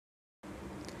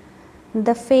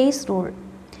the phase rule.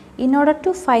 In order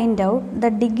to find out the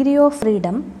degree of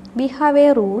freedom, we have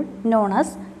a rule known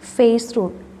as phase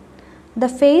rule. The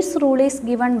phase rule is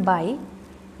given by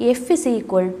F is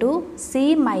equal to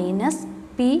C minus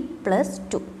P plus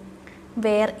 2,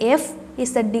 where F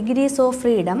is the degrees of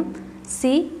freedom,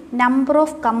 C number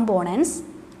of components,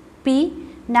 P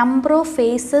number of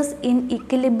phases in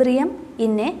equilibrium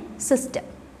in a system.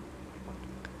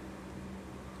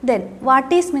 Then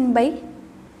what is meant by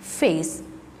phase?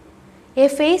 A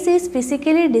phase is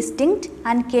physically distinct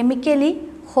and chemically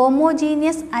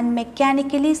homogeneous and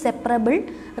mechanically separable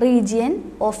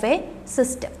region of a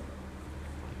system.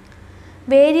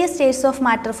 Various states of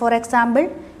matter, for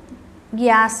example,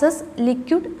 gases,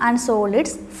 liquid and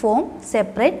solids form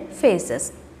separate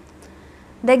phases.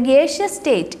 The gaseous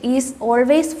state is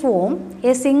always form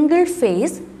a single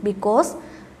phase because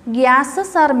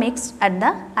gases are mixed at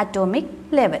the atomic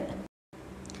level.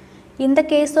 In the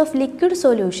case of liquid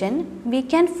solution, we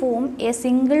can form a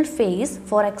single phase.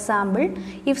 For example,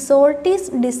 if salt is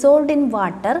dissolved in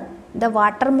water, the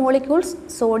water molecules,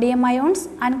 sodium ions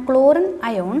and chlorine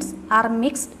ions are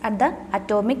mixed at the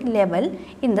atomic level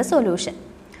in the solution.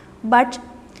 But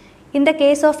in the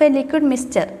case of a liquid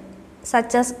mixture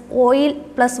such as oil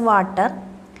plus water,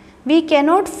 we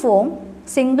cannot form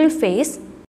single phase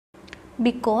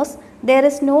because there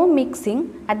is no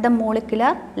mixing at the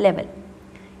molecular level.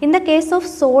 In the case of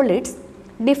solids,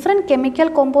 different chemical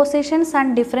compositions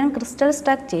and different crystal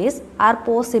structures are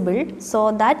possible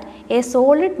so that a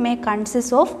solid may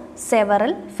consist of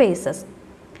several phases.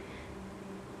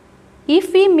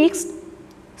 If we mix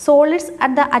solids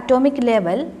at the atomic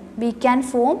level, we can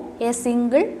form a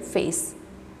single phase.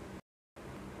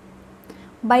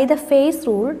 By the phase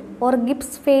rule or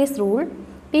Gibbs phase rule,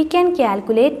 we can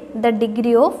calculate the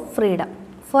degree of freedom.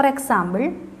 For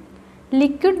example,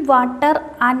 liquid water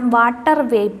and water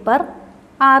vapor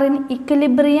are in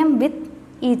equilibrium with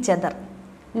each other.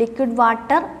 Liquid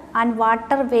water and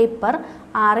water vapor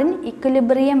are in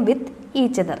equilibrium with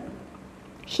each other.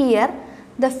 Here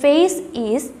the phase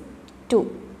is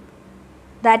 2,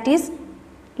 that is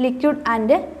liquid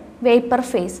and vapor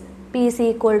phase. P is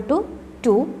equal to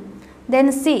 2.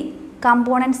 Then C,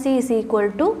 component C is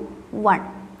equal to 1.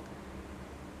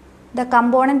 The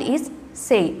component is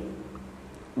same.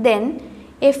 Then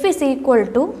F is equal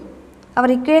to, our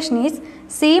equation is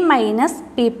C minus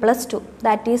P plus 2,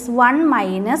 that is 1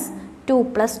 minus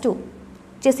 2 plus 2,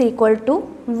 which is equal to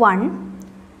 1.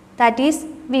 That is,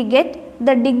 we get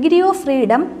the degree of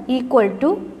freedom equal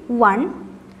to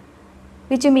 1,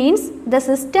 which means the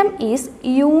system is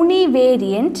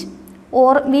univariant,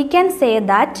 or we can say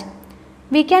that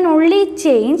we can only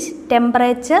change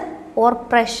temperature or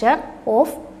pressure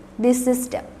of this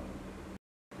system.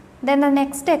 Then the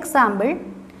next example,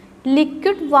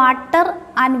 liquid water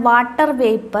and water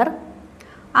vapor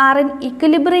are in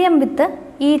equilibrium with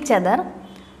each other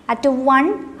at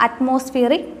 1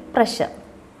 atmospheric pressure.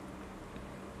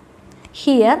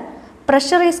 Here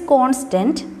pressure is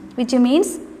constant, which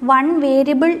means one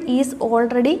variable is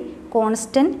already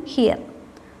constant here.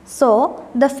 So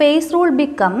the phase rule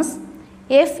becomes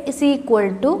F is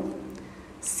equal to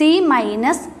C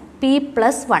minus P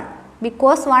plus 1,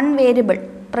 because one variable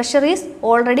pressure is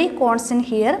already constant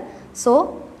here.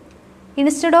 So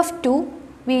instead of 2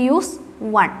 we use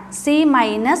 1, C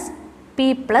minus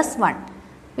P plus 1,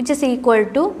 which is equal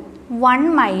to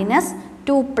 1 minus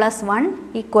 2 plus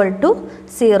 1 equal to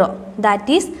 0. That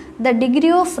is, the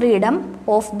degree of freedom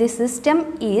of this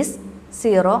system is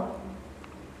 0.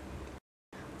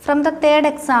 From the third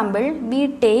example, we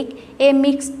take a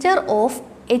mixture of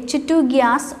H2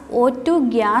 gas,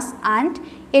 O2 gas and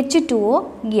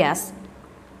H2O gas.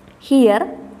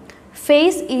 Here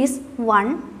phase is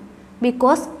 1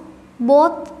 because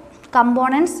both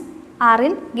components are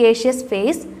in gaseous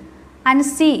phase, and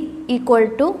C equal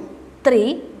to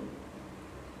 3.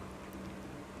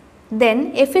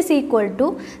 Then F is equal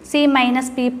to C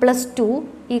minus P plus 2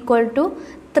 equal to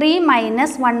 3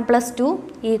 minus 1 plus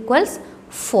 2 equals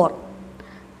 4.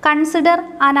 Consider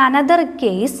another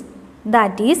case,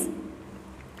 that is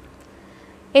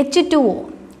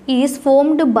H2O is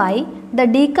formed by the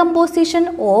decomposition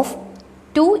of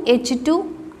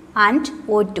 2H2 and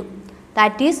O2.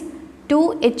 That is,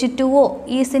 2H2O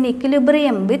is in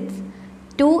equilibrium with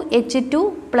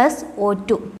 2H2 plus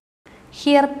O2.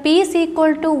 Here P is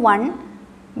equal to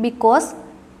 1 because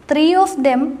 3 of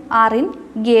them are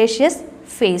in gaseous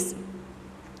phase.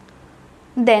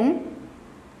 Then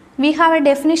we have a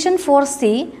definition for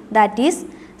C, that is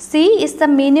C is the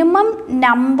minimum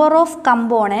number of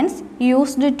components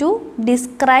used to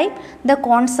describe the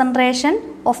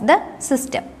concentration of the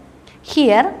system.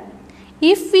 Here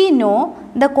If we know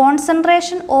the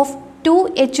concentration of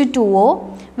 2H2O,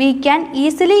 we can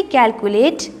easily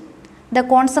calculate the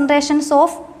concentrations of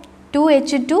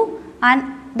 2H2 and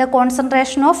the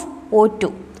concentration of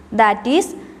O2. That is,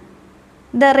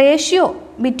 the ratio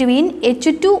between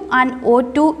H2 and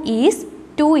O2 is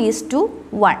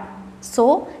 2:1. So,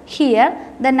 here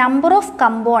the number of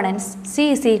components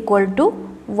C is equal to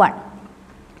 1.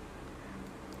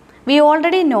 We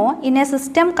already know in a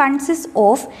system consists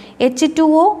of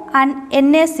H2O and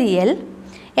NaCl.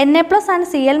 Na plus and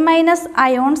Cl minus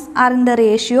ions are in the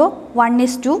ratio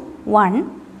 1:1.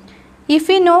 If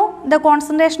we know the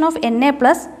concentration of Na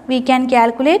plus, we can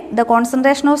calculate the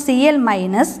concentration of Cl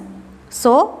minus.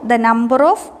 So, the number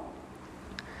of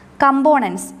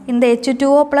components in the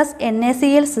H2O plus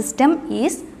NaCl system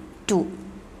is 2.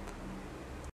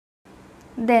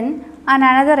 Then,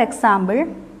 another example,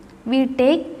 we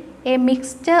take a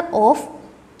mixture of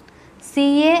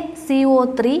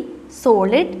CaCO3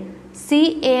 solid,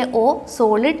 CaO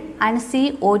solid and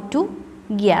CO2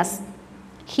 gas.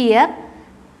 Here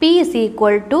P is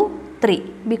equal to 3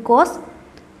 because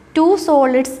two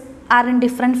solids are in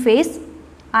different phase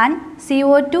and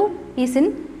CO2 is in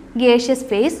gaseous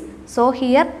phase. So,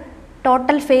 here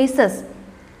total phases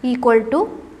equal to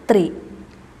 3.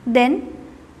 Then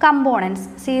components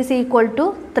C is equal to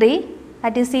 3,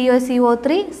 that is CO3,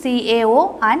 CaO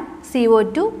and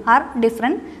CO2 are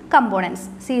different components.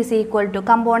 C is equal to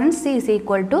components C is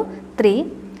equal to 3.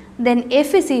 Then F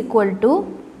is equal to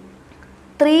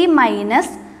 3 minus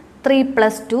 3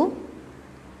 plus 2,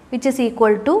 which is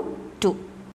equal to 2.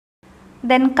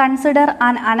 Then consider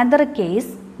another case,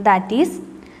 that is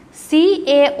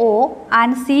CaO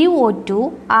and CO2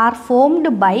 are formed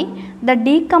by the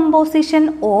decomposition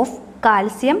of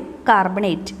calcium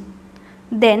carbonate.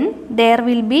 Then there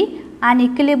will be an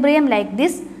equilibrium like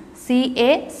this.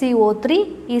 CaCO3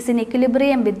 is in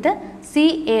equilibrium with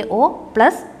CaO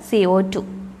plus CO2.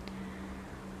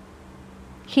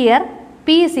 Here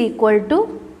P is equal to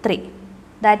 3,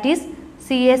 that is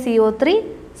CaCO3,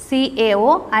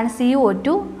 CaO and CO2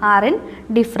 are in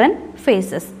different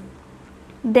phases.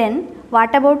 Then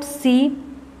what about C?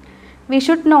 We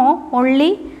should know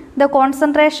only the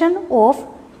concentration of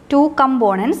two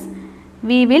components.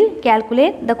 We will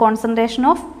calculate the concentration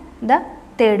of the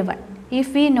third one. If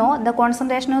we know the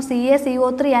concentration of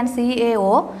CaCO3 and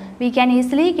CaO, we can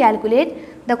easily calculate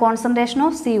the concentration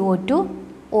of CO2,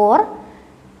 or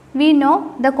we know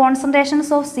the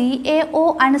concentrations of CaO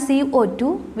and CO2,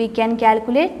 we can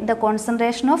calculate the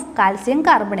concentration of calcium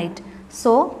carbonate.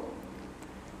 So,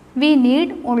 we need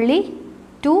only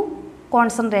two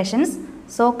concentrations.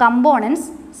 So, components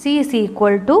C is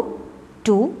equal to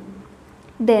 2.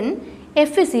 Then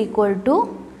F is equal to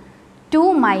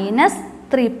 2 minus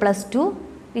 3 plus 2,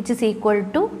 which is equal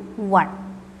to 1.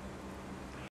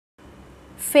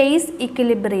 Phase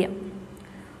equilibrium.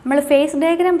 നമ്മൾ phase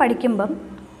diagram പഠിക്കുമ്പം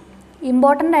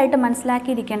important ആയിട്ട്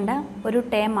മനസ്സിലാക്കിയിരിക്കേണ്ട ഒരു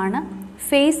ടേമാണ്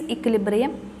phase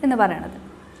equilibrium എന്ന് പറയുന്നത്.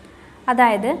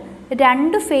 അതായത്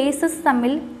രണ്ട് faces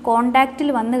തമ്മിൽ കോണ്ടാക്റ്റിൽ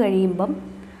വന്നു കഴിയുമ്പം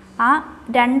ആ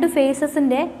രണ്ട്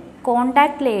ഫേസസിൻ്റെ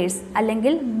കോണ്ടാക്റ്റ് ലെയേഴ്സ്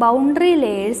അല്ലെങ്കിൽ ബൗണ്ടറി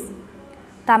ലെയേഴ്സ്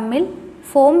തമ്മിൽ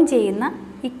ഫോം ചെയ്യുന്ന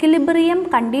ഇക്വിലിബ്രിയം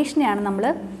കണ്ടീഷനെയാണ് നമ്മൾ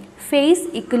ഫേസ്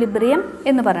ഇക്വിലിബ്രിയം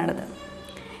എന്ന് പറയുന്നത്.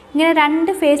 ഇങ്ങനെ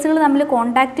രണ്ട് ഫേസുകൾ തമ്മിൽ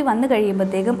കോണ്ടാക്റ്റ് വന്നു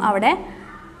കഴിയുമ്പോഴത്തേക്കും അവിടെ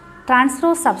ട്രാൻസ്ഫർ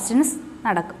ഓഫ് സബ്സ്റ്റൻസ്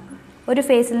നടക്കും ഒരു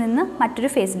ഫേസിൽ നിന്ന് മറ്റൊരു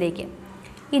ഫേസിലേക്ക്.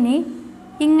 ഇനി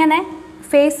ഇങ്ങനെ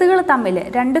ഫേസുകൾ തമ്മിൽ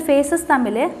രണ്ട് ഫേസസ്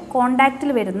തമ്മിൽ കോണ്ടാക്റ്റിൽ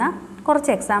വരുന്ന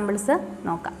കുറച്ച് എക്സാമ്പിൾസ്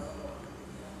നോക്കാം.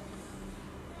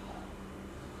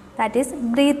 That is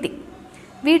breathing.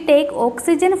 We take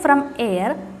oxygen from air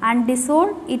and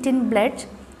dissolve it in blood,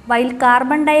 while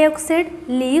carbon dioxide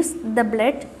leaves the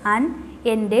blood and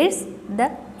enters the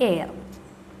air.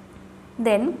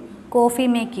 Then coffee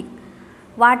making.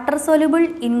 Water soluble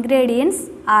ingredients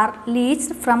are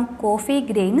leached from coffee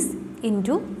grains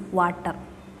into water.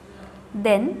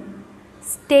 Then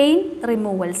stain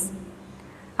removals.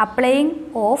 Applying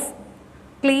of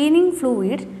cleaning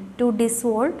fluid to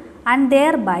dissolve and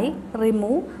thereby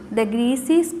remove the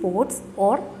greasy spots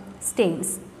or stains.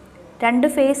 രണ്ട്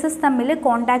faces തമ്മിൽ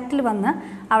കോണ്ടാക്റ്റിൽ വന്ന്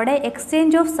അവിടെ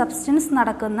exchange of substance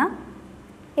നടക്കുന്ന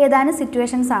ഏതാനും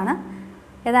situations ആണ്,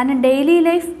 ഏതാനും daily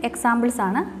life examples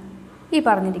ആണ് ഈ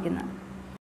പറഞ്ഞിരിക്കുന്നത്.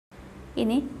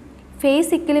 ഇനി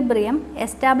ഫേസ് ഇക്വിലിബ്രിയം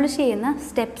എസ്റ്റാബ്ലിഷ് ചെയ്യുന്ന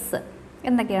സ്റ്റെപ്സ്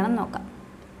എന്തൊക്കെയാണെന്ന് നോക്കാം.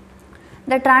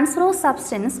 The transfer of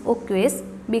substance occurs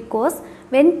because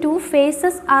when two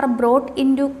phases are brought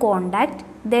into contact,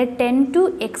 they tend to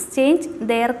exchange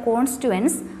their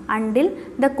constituents until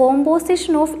the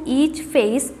composition of each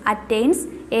phase attains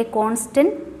a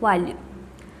constant value.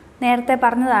 നേരത്തെ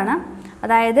പറഞ്ഞതാണ്,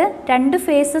 അതായത് രണ്ട്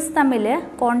faces തമ്മിൽ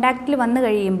കോണ്ടാക്റ്റിൽ വന്നു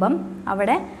കഴിയുമ്പം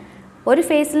അവിടെ ഒരു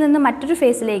ഫേസിൽ നിന്ന് മറ്റൊരു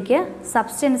ഫേസിലേക്ക്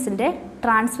സബ്സ്റ്റൻസിൻ്റെ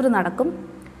ട്രാൻസ്ഫർ നടക്കും.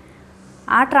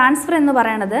 ആ ട്രാൻസ്ഫർ എന്ന്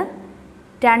പറയുന്നത്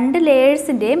രണ്ട്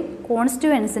ലെയേഴ്സിൻ്റെയും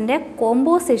കോൺസ്റ്റുവൻസിൻ്റെ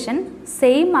കോമ്പോസിഷൻ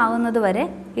സെയിം ആകുന്നത് വരെ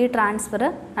ഈ ട്രാൻസ്ഫർ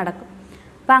നടക്കും.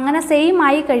 അപ്പോൾ അങ്ങനെ സെയിം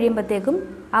ആയി കഴിയുമ്പോഴത്തേക്കും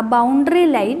ആ ബൗണ്ടറി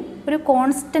ലൈൻ ഒരു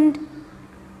കോൺസ്റ്റൻറ്റ്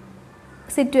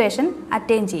സിറ്റുവേഷൻ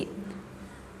അറ്റൈൻ ചെയ്യും.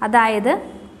 അതായത്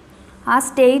ആ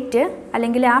സ്റ്റേറ്റ്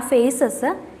അല്ലെങ്കിൽ ആ ഫേസസ്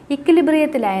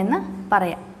ഇക്വിലിബ്രിയത്തിലായെന്ന്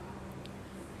പറയാം.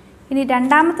 ഇനി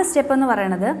രണ്ടാമത്തെ സ്റ്റെപ്പ് എന്ന്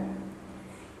പറയുന്നത്,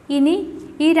 ഇനി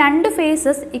ഈ രണ്ട്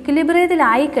ഫേസസ്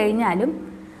ഇക്വിലിബ്രിയത്തിലായി കഴിഞ്ഞാലും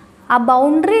ആ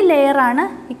ബൗണ്ടറി ലെയറാണ്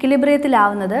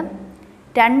ഇക്വിലിബ്രിയത്തിലാവുന്നത്.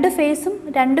 രണ്ട് ഫേസും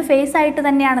രണ്ട് ഫേസായിട്ട്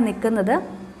തന്നെയാണ് നിൽക്കുന്നത്.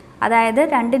 അതായത്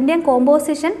രണ്ടിൻ്റെയും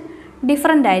കോമ്പോസിഷൻ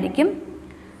ഡിഫറൻ്റ് ആയിരിക്കും.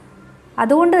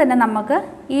 അതുകൊണ്ട് തന്നെ നമുക്ക്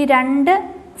ഈ രണ്ട്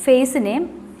ഫേസിനെയും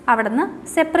അവിടെ നിന്ന്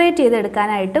സെപ്പറേറ്റ്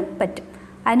ചെയ്തെടുക്കാനായിട്ടും പറ്റും.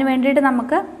 അതിന് വേണ്ടിയിട്ട്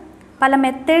നമുക്ക് പല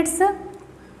മെത്തേഡ്സ്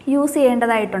യൂസ്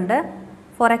ചെയ്യേണ്ടതായിട്ടുണ്ട്.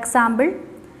 ഫോർ എക്സാമ്പിൾ,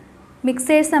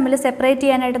 മിക്സേഴ്സ് തമ്മിൽ സെപ്പറേറ്റ്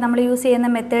ചെയ്യാനായിട്ട് നമ്മൾ യൂസ് ചെയ്യുന്ന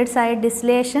മെത്തേഡ്സായ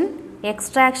ഡിസ്ലേഷൻ,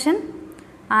 extraction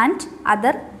and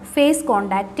other face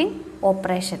contacting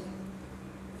operation.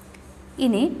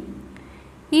 ഇനി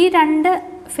ഈ രണ്ട്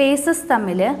ഫേസസ്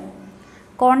തമ്മിൽ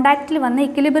കോണ്ടാക്റ്റിൽ വന്ന്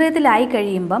ഇക്വിലിബ്രിയത്തിലായി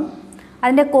കഴിയുമ്പം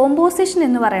അതിൻ്റെ കോമ്പോസിഷൻ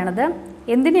എന്ന് പറയുന്നത്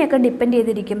എന്തിനെയൊക്കെ ഡിപ്പെൻഡ്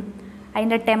ചെയ്തിരിക്കും?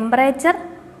 അതിൻ്റെ temperature,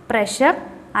 pressure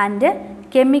and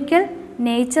chemical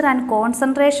nature and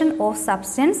concentration of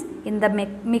substance in the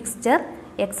mixture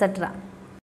etcetera.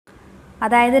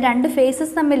 അതായത് രണ്ട്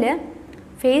ഫേസസ് തമ്മിൽ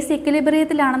ഫേസ്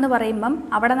ഇക്വിലിബ്രിയത്തിലാണെന്ന് പറയുമ്പം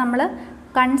അവിടെ നമ്മൾ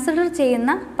കൺസിഡർ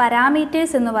ചെയ്യുന്ന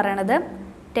പാരാമീറ്റേഴ്സ് എന്ന് പറയുന്നത്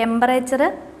temperature,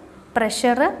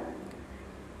 pressure,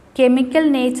 chemical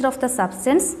nature of the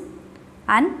substance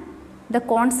and the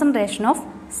concentration of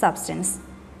substance.